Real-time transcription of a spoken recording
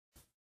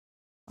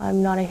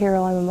I'm not a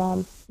hero, I'm a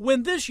mom.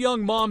 When this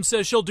young mom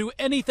says she'll do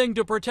anything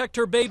to protect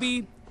her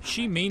baby,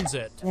 she means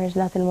it. There's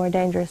nothing more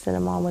dangerous than a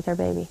mom with her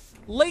baby.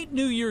 Late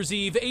New Year's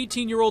Eve,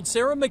 18-year-old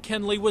Sarah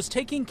McKinley was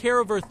taking care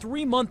of her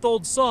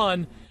 3-month-old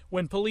son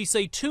when police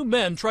say 2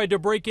 men tried to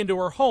break into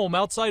her home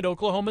outside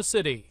Oklahoma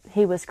City.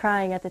 He was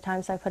crying at the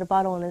time, so I put a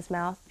bottle in his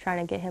mouth,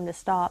 trying to get him to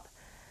stop.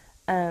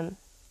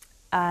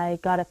 I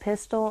got a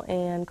pistol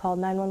and called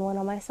 911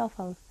 on my cell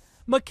phone.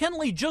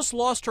 McKinley just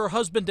lost her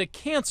husband to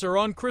cancer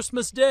on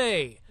Christmas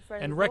Day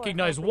and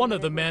recognized one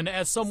of the men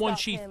as someone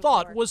she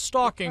thought was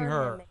stalking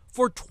her.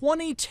 For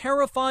 20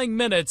 terrifying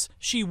minutes,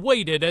 she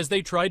waited as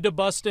they tried to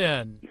bust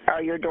in.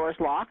 Are your doors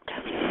locked?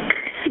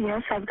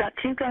 Yes, I've got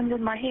 2 guns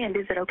in my hand.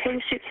 Is it okay to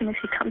shoot him if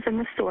he comes in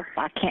the store?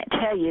 I can't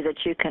tell you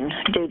that you can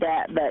do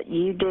that, but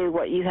you do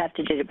what you have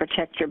to do to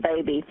protect your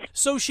baby.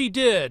 So she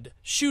did,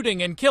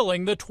 shooting and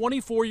killing the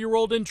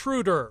 24-year-old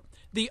intruder.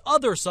 The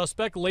other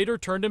suspect later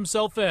turned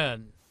himself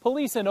in.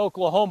 Police in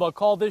Oklahoma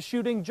call this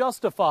shooting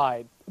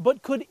justified.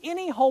 But could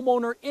any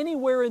homeowner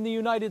anywhere in the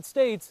United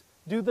States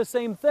do the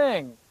same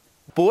thing?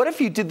 But what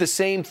if you did the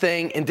same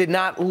thing and did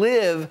not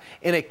live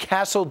in a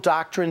castle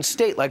doctrine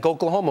state like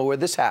Oklahoma where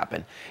this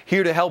happened?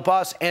 Here to help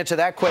us answer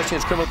that question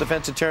is criminal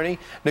defense attorney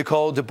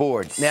Nicole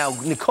DeBoard. Now,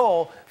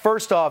 Nicole,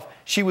 first off,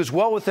 she was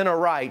well within her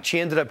right. She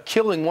ended up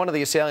killing one of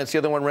the assailants. The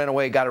other one ran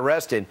away, got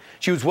arrested.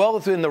 She was well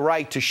within the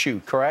right to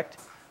shoot, correct?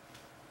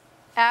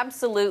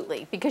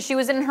 Absolutely, because she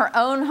was in her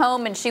own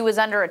home and she was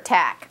under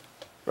attack.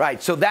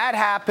 Right, so that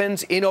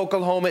happens in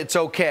Oklahoma, it's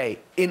okay.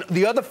 In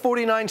the other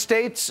 49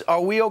 states,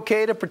 are we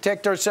okay to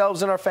protect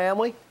ourselves and our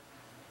family?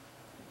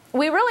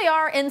 We really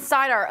are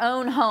inside our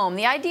own home.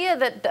 The idea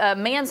that a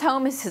man's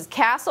home is his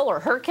castle or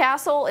her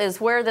castle is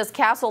where this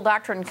castle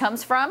doctrine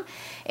comes from.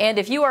 And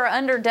if you are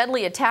under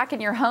deadly attack in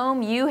your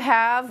home, you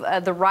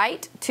have the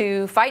right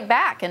to fight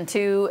back and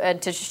to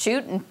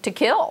shoot and to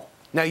kill.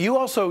 Now, you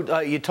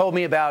also, you told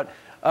me about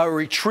a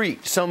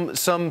retreat.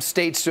 Some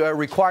states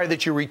require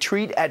that you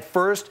retreat at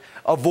first,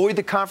 avoid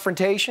the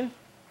confrontation?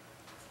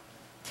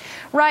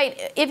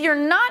 Right. If you're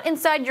not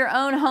inside your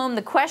own home,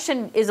 the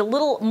question is a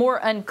little more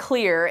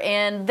unclear.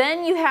 And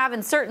then you have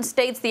in certain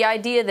states the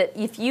idea that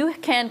if you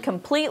can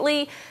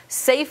completely,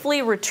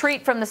 safely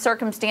retreat from the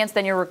circumstance,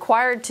 then you're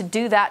required to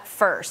do that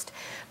first.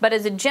 But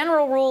as a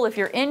general rule, if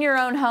you're in your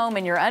own home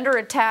and you're under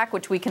attack,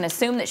 which we can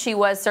assume that she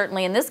was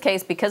certainly in this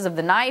case because of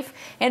the knife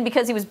and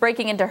because he was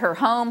breaking into her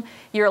home,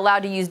 you're allowed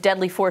to use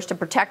deadly force to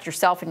protect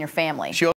yourself and your family.